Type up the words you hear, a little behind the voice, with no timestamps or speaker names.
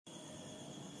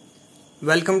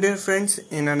Welcome, dear friends,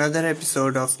 in another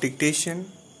episode of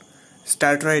Dictation.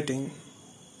 Start writing.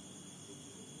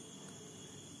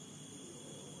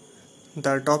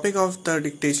 The topic of the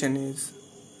dictation is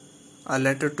a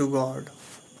letter to God.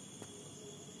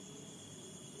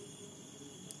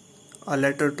 A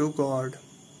letter to God.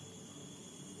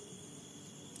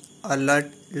 A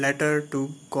letter to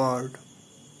God.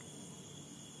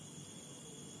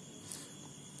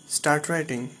 Start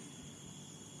writing.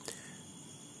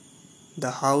 The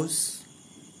house.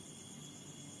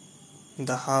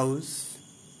 The house.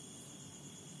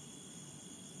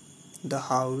 The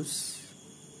house.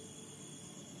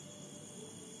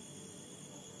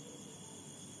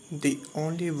 The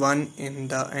only one in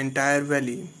the entire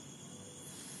valley.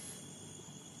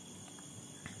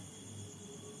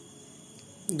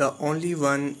 The only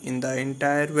one in the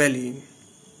entire valley.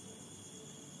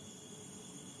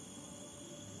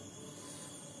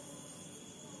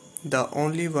 The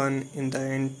only one in the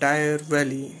entire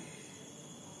valley.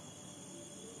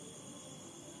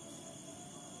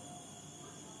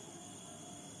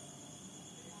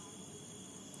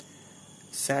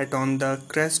 Sat on the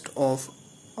crest of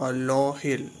a low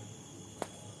hill.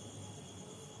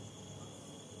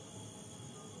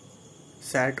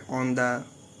 Sat on the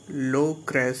low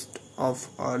crest of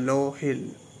a low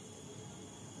hill.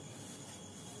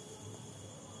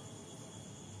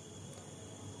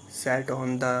 Sat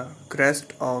on the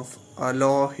crest of a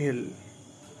low hill.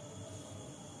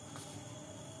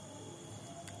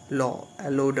 Low,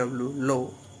 L-O-W,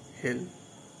 low hill.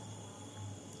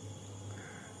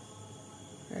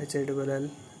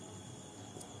 H-A-L-L.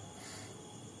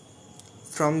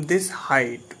 From this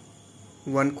height,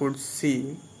 one could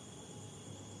see.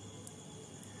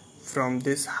 From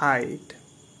this height,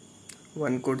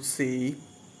 one could see.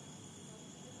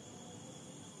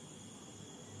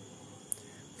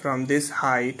 From this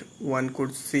height, one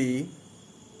could see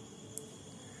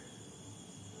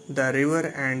the river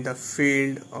and the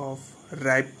field of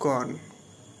ripe corn.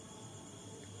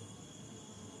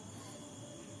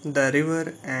 The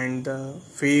river and the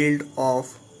field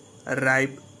of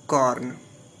ripe corn.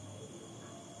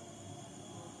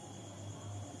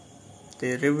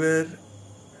 The river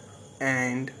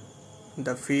and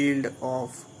the field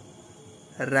of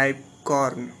ripe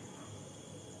corn.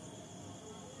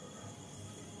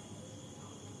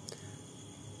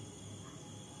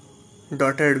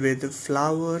 Dotted with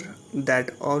flower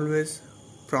that always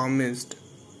promised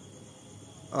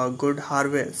a good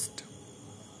harvest.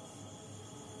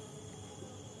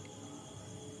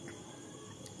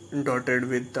 Dotted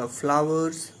with the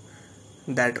flowers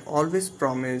that always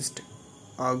promised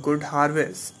a good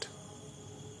harvest.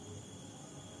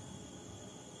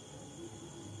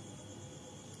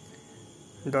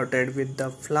 Dotted with the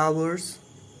flowers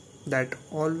that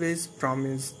always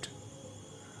promised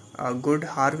a good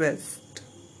harvest.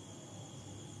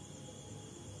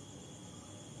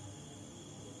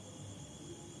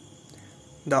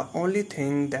 The only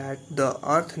thing that the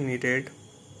earth needed.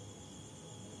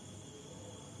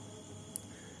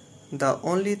 The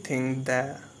only thing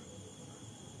the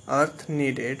earth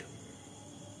needed.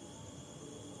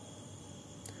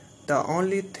 The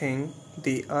only thing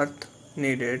the earth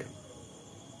needed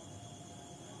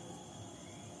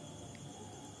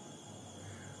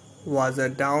was a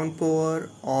downpour,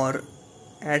 or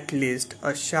at least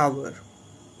a shower.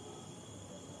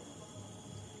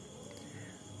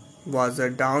 Was a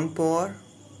downpour,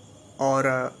 or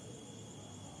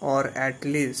at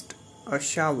least a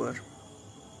shower.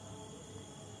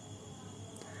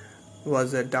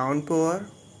 Was a downpour,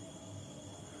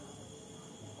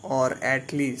 or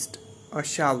at least a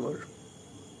shower.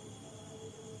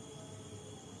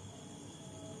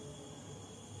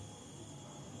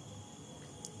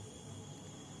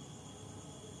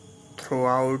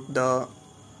 Throughout the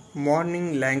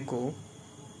morning, Lanko.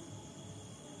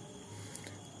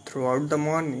 Throughout the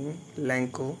morning,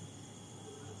 Lanko.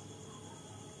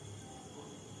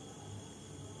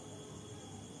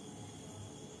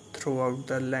 Throughout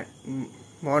the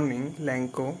morning,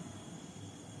 Lanko.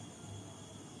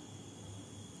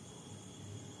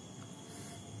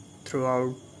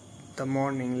 Throughout the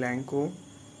morning, Lanko,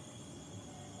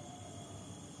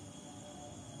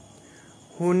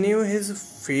 who knew his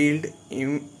field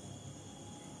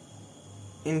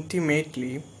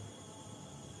intimately,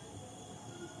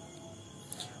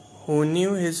 who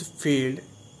knew his field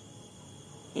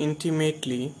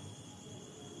intimately,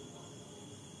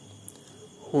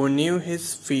 who knew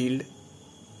his field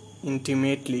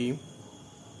intimately,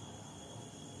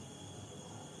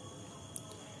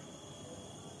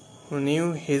 who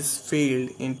knew his field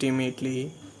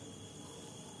intimately,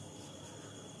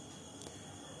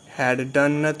 had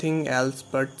done nothing else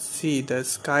but see the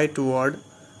sky toward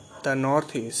the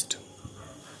northeast.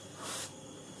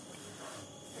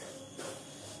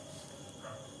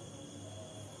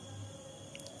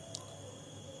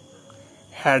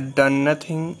 Had done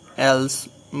nothing else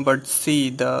but see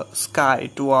the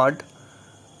sky toward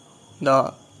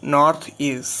the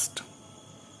northeast.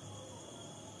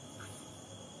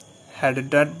 Had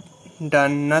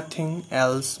done nothing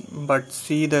else but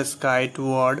see the sky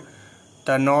toward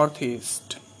the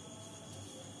northeast.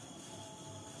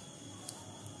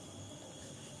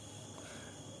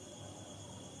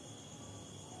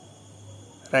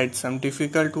 Write some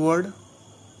difficult word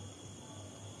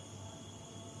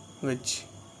which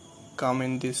come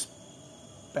in this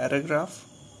paragraph.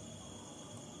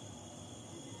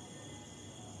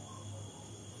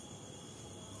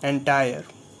 Entire.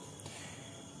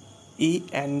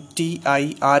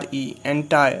 E-N-T-I-R-E.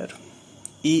 Entire.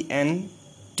 E-N-T-I-R-E.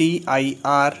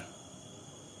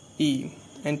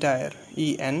 Entire.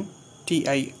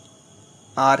 E-N-T-I-R-E.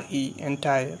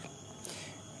 Entire.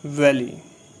 Valley.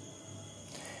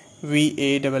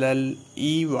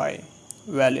 V-A-L-L-E-Y.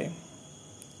 Valley.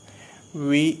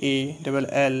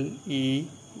 V-A-L-L-E-Y.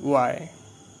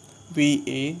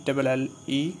 V-A-L-L-E-Y.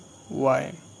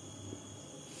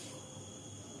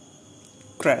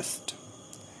 Crest.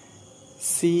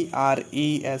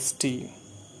 C-R-E-S-T.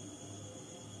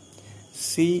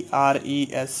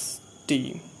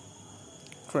 C-R-E-S-T.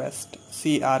 Crest.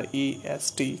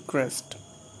 C-R-E-S-T. Crest.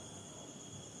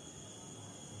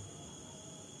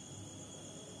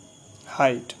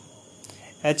 Height.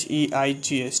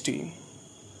 H-E-I-G-S-T.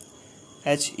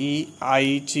 H-E-I-G-S-T.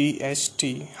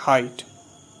 Height.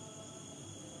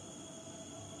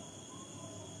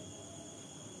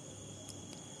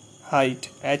 Height.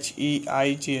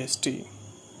 H-E-I-G-S-T.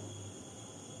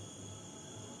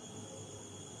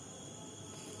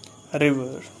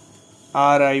 River.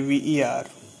 R-I-V-E-R.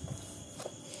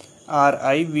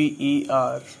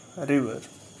 R-I-V-E-R. River.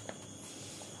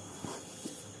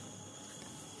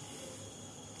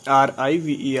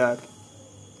 R-I-V-E-R.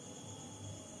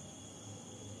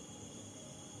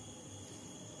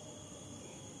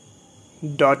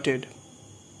 Dotted.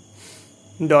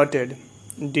 Dotted.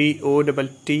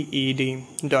 D-O-T-T-E-D.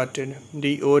 Dotted.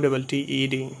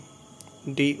 D-O-T-T-E-D.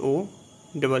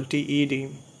 D-O-T-T-E-D.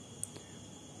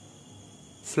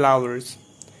 Flowers.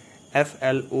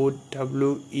 F-L-O-W-E-R-S.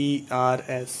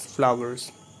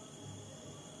 Flowers.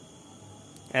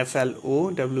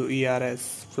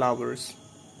 F-L-O-W-E-R-S. Flowers.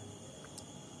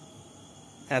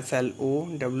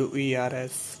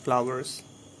 F-L-O-W-E-R-S. Flowers.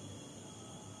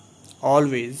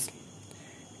 Always.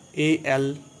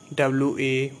 A-L-W-A-Y-S.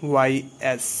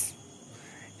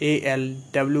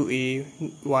 A-L-W-A-Y-S.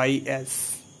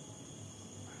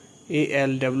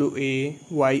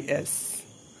 A-L-W-A-Y-S.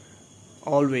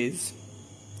 Always.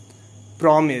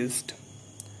 Promised.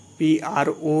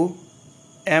 P-R-O-M-I-S-E-D.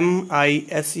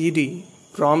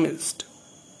 Promised.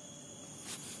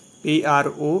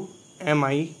 P-R-O-M-I-S-E-D.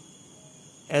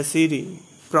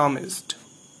 Promised.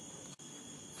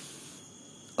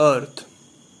 Earth.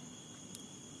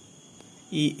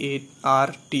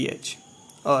 E-A-R-T-H.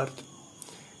 Earth.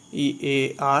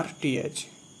 E-A-R-T-H.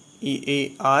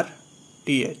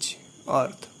 E-A-R-T-H.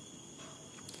 Earth.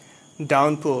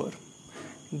 Downpour.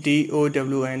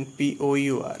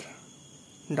 D-O-W-N-P-O-U-R.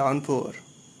 Downpour.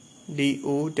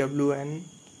 D-O-W-N-P-O-U-R.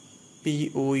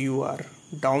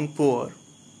 Downpour.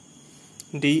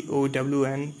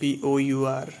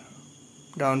 D-O-W-N-P-O-U-R.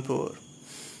 Downpour.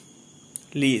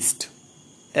 Least.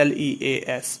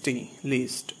 L-E-A-S-T.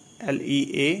 Least.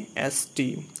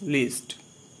 L-E-A-S-T. Least.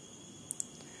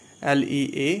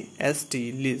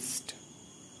 L-E-A-S-T. Least.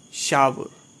 Shower.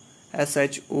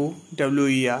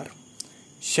 S-H-O-W-E-R.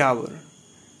 Shower.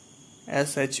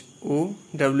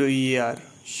 S-H-O-W-E-R.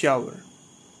 Shower.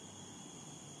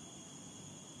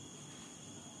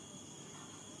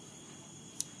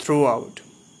 Throughout.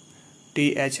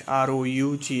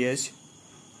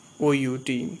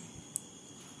 T-H-R-O-U-G-H-O-U-T.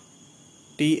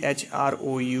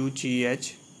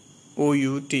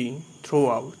 T-H-R-O-U-G-H-O-U-T.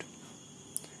 Throughout.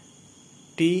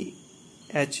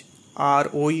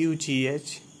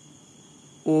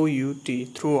 T-H-R-O-U-G-H-O-U-T.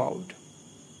 Throughout.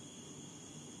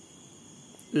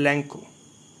 Lenco.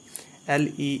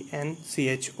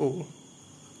 L-E-N-C-H-O.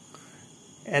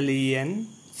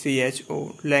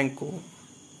 L-E-N-C-H-O. Lenco.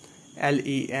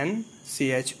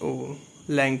 L-E-N-C-H-O.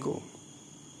 Lenco.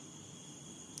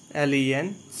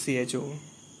 L-E-N-C-H-O.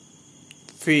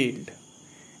 Field.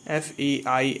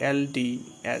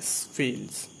 F-E-I-L-D-S.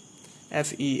 Fields.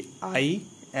 F-E-I-L-D-S.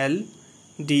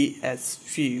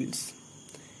 Fields.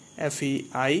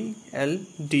 F-E-I-L-D-S.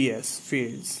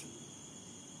 Fields.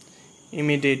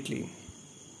 immediately,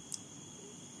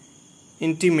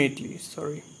 intimately,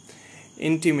 sorry,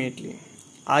 intimately,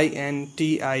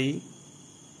 INTIMATELY,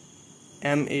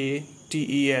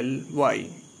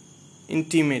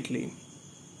 intimately,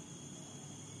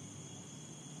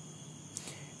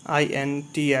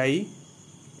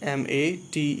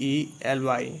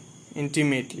 INTIMATELY,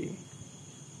 intimately.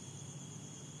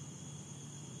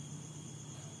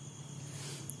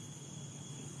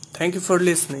 Thank you for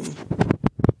listening.